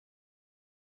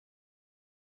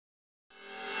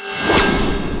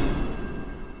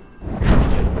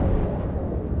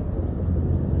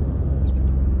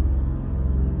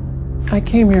I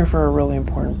came here for a really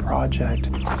important project.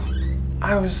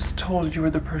 I was told you were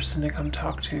the person to come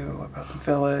talk to about the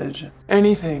village.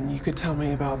 Anything you could tell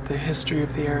me about the history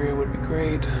of the area would be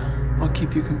great. I'll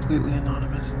keep you completely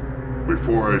anonymous.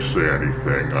 Before I say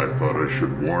anything, I thought I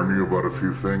should warn you about a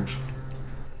few things.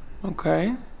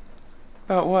 Okay.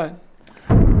 About what?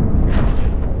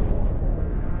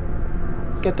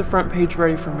 Get the front page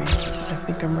ready for me. I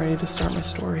think I'm ready to start my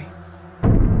story.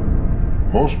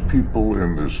 Most people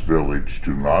in this village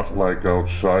do not like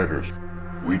outsiders.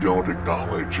 We don't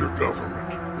acknowledge your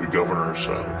government. We govern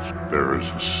ourselves. There is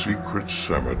a secret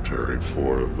cemetery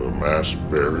for the mass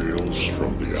burials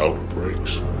from the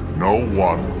outbreaks. No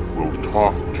one will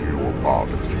talk to you about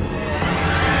it.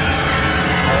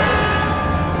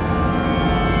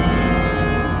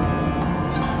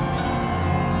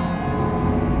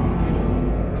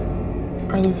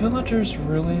 Are the villagers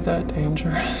really that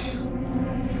dangerous?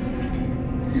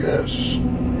 Yes.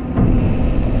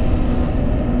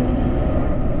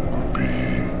 Be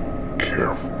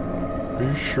careful. Are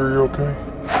you sure you're okay?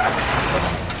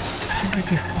 They might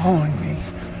be following me.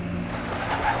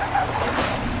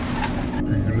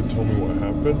 Are you gonna tell me what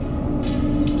happened?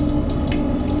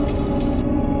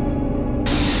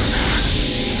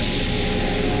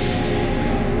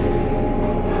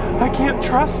 I can't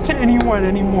trust anyone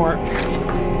anymore.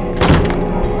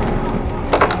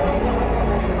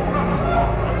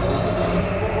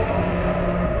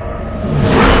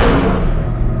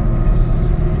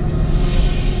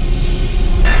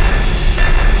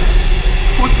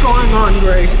 What's going on,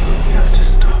 Greg? We have to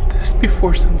stop this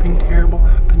before something terrible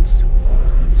happens.